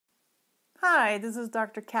Hi, this is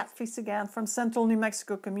Dr. Katfice again from Central New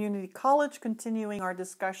Mexico Community College, continuing our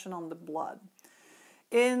discussion on the blood.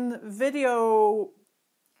 In video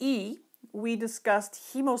E, we discussed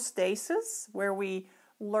hemostasis, where we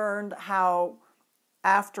learned how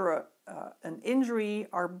after an injury,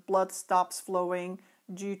 our blood stops flowing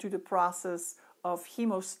due to the process of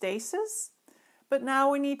hemostasis. But now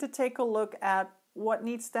we need to take a look at what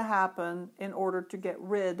needs to happen in order to get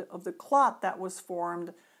rid of the clot that was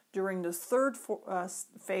formed during the third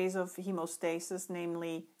phase of hemostasis,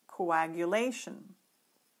 namely coagulation.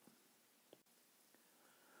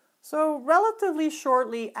 So relatively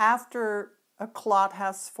shortly after a clot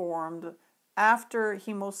has formed, after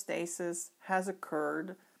hemostasis has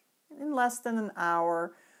occurred, in less than an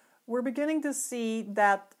hour, we're beginning to see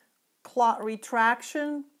that clot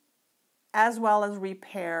retraction as well as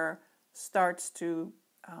repair starts to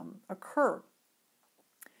occur.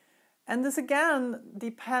 And this again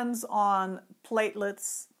depends on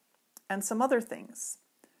platelets and some other things.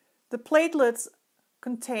 The platelets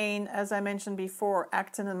contain, as I mentioned before,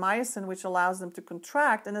 actin and myosin, which allows them to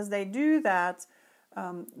contract. And as they do that,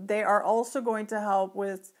 they are also going to help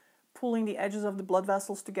with pulling the edges of the blood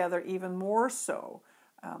vessels together even more so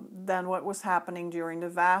than what was happening during the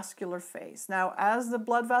vascular phase. Now, as the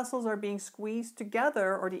blood vessels are being squeezed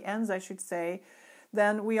together, or the ends I should say,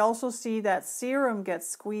 then we also see that serum gets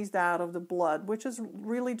squeezed out of the blood, which is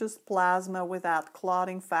really just plasma without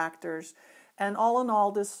clotting factors. And all in all,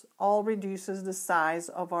 this all reduces the size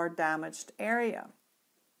of our damaged area.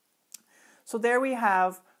 So there we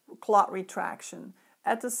have clot retraction.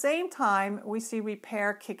 At the same time, we see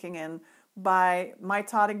repair kicking in by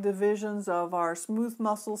mitotic divisions of our smooth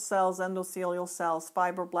muscle cells, endothelial cells,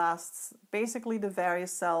 fibroblasts, basically the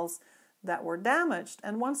various cells that were damaged.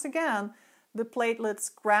 And once again, the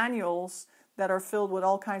platelets granules that are filled with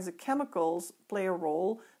all kinds of chemicals play a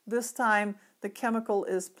role. This time, the chemical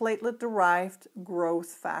is platelet-derived growth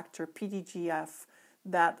factor, PDGF,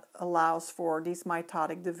 that allows for these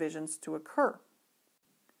mitotic divisions to occur.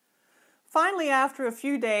 Finally, after a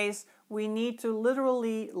few days, we need to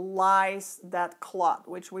literally lyse that clot,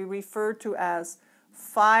 which we refer to as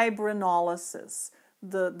fibrinolysis,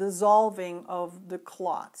 the dissolving of the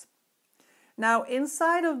clot. Now,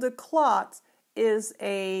 inside of the clot is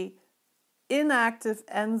an inactive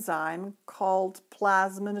enzyme called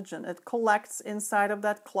plasminogen. It collects inside of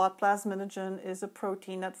that clot. Plasminogen is a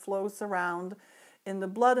protein that flows around in the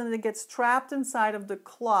blood, and it gets trapped inside of the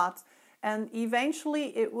clot, and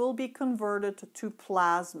eventually it will be converted to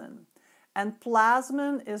plasmin. And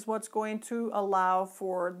plasmin is what's going to allow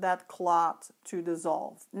for that clot to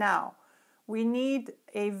dissolve. Now, we need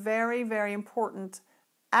a very, very important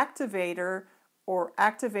activator or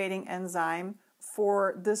activating enzyme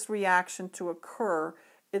for this reaction to occur.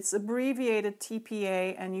 It's abbreviated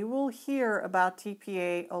TPA, and you will hear about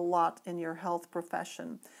TPA a lot in your health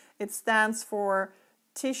profession. It stands for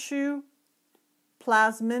tissue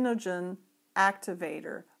plasminogen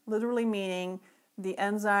activator, literally meaning the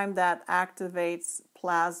enzyme that activates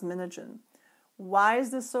plasminogen. Why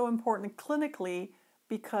is this so important clinically?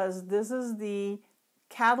 Because this is the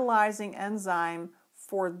catalyzing enzyme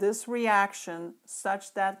for this reaction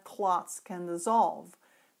such that clots can dissolve.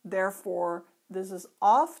 Therefore, this is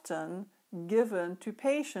often given to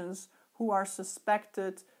patients who are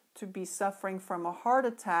suspected to be suffering from a heart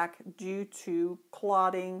attack due to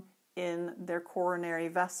clotting in their coronary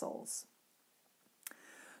vessels.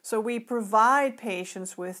 So we provide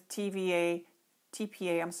patients with TPA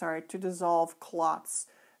to dissolve clots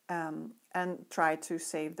and try to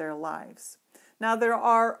save their lives. Now, there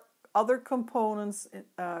are other components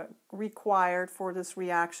required for this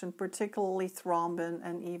reaction, particularly thrombin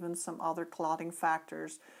and even some other clotting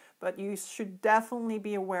factors. But you should definitely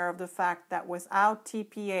be aware of the fact that without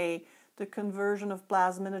TPA, the conversion of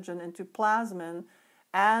plasminogen into plasmin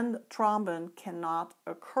and thrombin cannot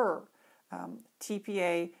occur.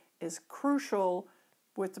 TPA is crucial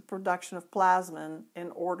with the production of plasmin in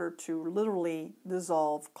order to literally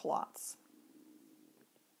dissolve clots.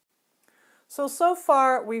 So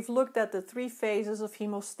far we've looked at the three phases of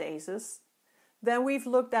hemostasis. Then we've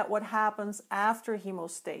looked at what happens after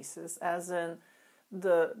hemostasis, as in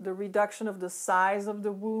the reduction of the size of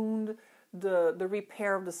the wound, the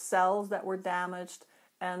repair of the cells that were damaged,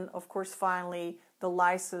 and of course finally the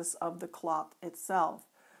lysis of the clot itself.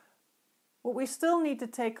 What we still need to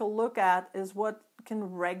take a look at is what can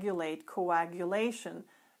regulate coagulation.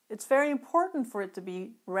 It's very important for it to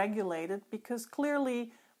be regulated because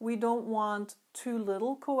clearly we don't want too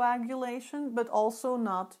little coagulation, but also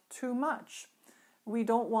not too much. We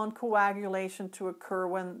don't want coagulation to occur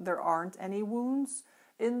when there aren't any wounds.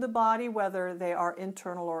 in the body, whether they are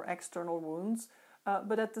internal or external wounds.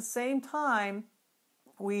 But at the same time,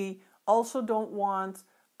 we also don't want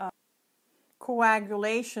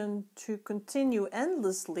coagulation to continue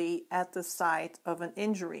endlessly at the site of an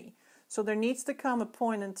injury. So there needs to come a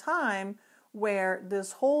point in time where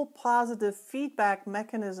this whole positive feedback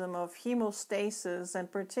mechanism of hemostasis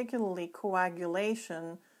and particularly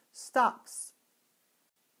coagulation stops.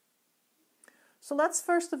 So let's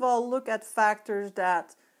first of all look at factors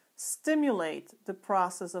that stimulate the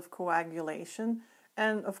process of coagulation.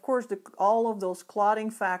 And of course, all of those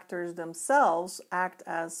clotting factors themselves act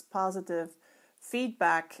as positive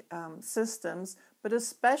feedback systems, but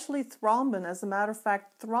especially thrombin. As a matter of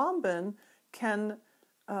fact, thrombin can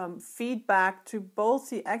feed back to both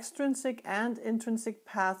the extrinsic and intrinsic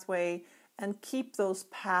pathway and keep those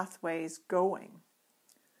pathways going.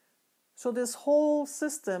 So this whole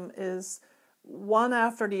system is one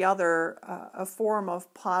after the other a form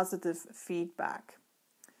of positive feedback.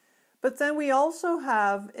 But then we also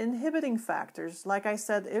have inhibiting factors. Like I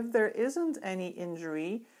said, if there isn't any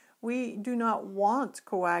injury, we do not want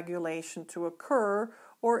coagulation to occur,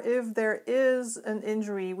 or if there is an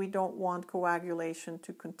injury, we don't want coagulation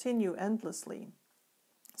to continue endlessly.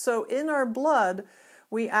 So in our blood,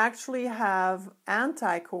 we actually have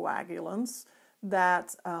anticoagulants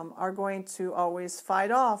that are going to always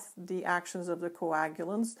fight off the actions of the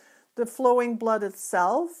coagulants. The flowing blood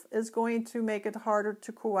itself is going to make it harder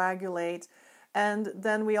to coagulate. And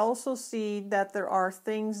then we also see that there are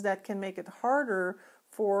things that can make it harder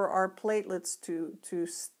for our platelets to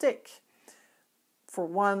stick. For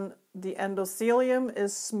one, the endothelium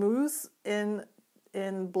is smooth in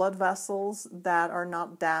blood vessels that are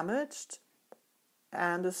not damaged,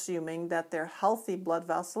 and assuming that they're healthy blood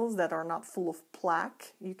vessels that are not full of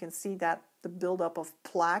plaque. You can see that the buildup of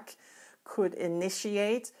plaque could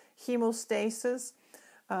initiate hemostasis.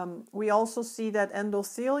 We also see that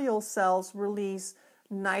endothelial cells release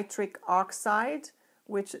nitric oxide,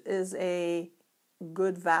 which is a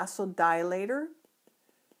good vasodilator.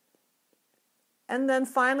 And then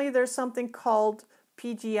finally, there's something called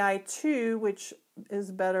PGI2, which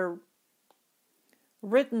is better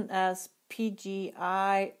written as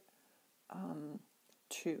PGI2,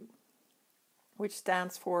 which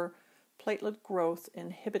stands for platelet growth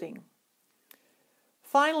inhibiting.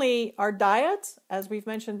 Finally, our diet, as we've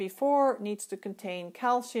mentioned before, needs to contain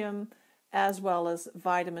calcium as well as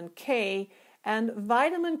vitamin K. And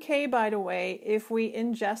vitamin K, by the way, if we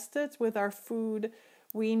ingest it with our food,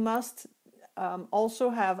 we must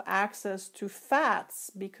also have access to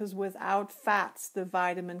fats, because without fats, the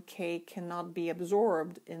vitamin K cannot be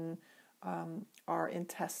absorbed in our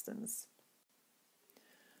intestines.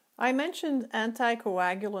 I mentioned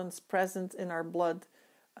anticoagulants present in our blood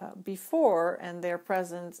before, and they're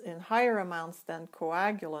present in higher amounts than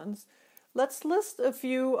coagulants. Let's list a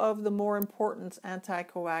few of the more important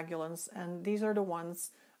anticoagulants, and these are the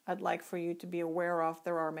ones I'd like for you to be aware of.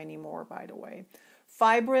 There are many more, by the way.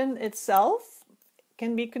 Fibrin itself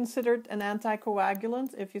can be considered an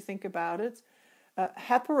anticoagulant if you think about it.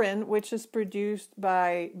 Heparin, which is produced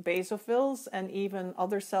by basophils and even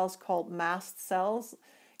other cells called mast cells,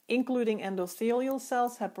 including endothelial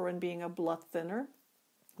cells, heparin being a blood thinner.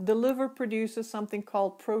 The liver produces something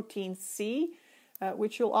called protein C,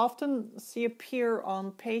 which you'll often see appear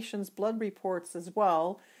on patients' blood reports as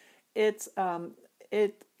well. It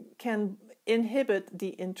can inhibit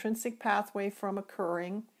the intrinsic pathway from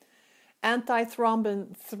occurring.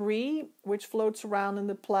 Antithrombin 3, which floats around in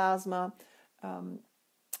the plasma,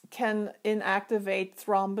 can inactivate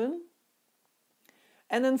thrombin.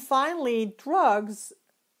 And then finally, drugs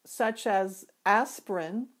such as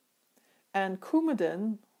aspirin and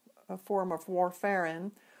Coumadin, a form of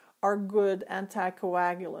warfarin, are good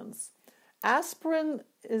anticoagulants. Aspirin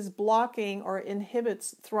is blocking or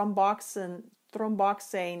inhibits thromboxane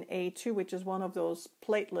A2, which is one of those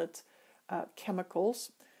platelet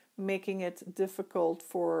chemicals, making it difficult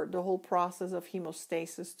for the whole process of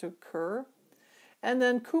hemostasis to occur. And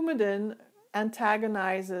then Coumadin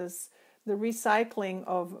antagonizes the recycling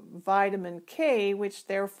of vitamin K, which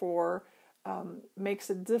therefore makes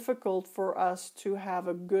it difficult for us to have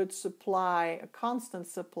a good supply, a constant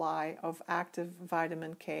supply of active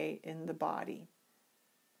vitamin K in the body.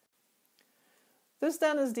 This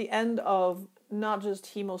then is the end of not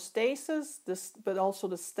just hemostasis, but also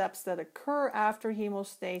the steps that occur after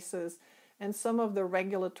hemostasis and some of the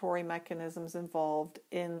regulatory mechanisms involved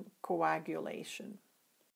in coagulation.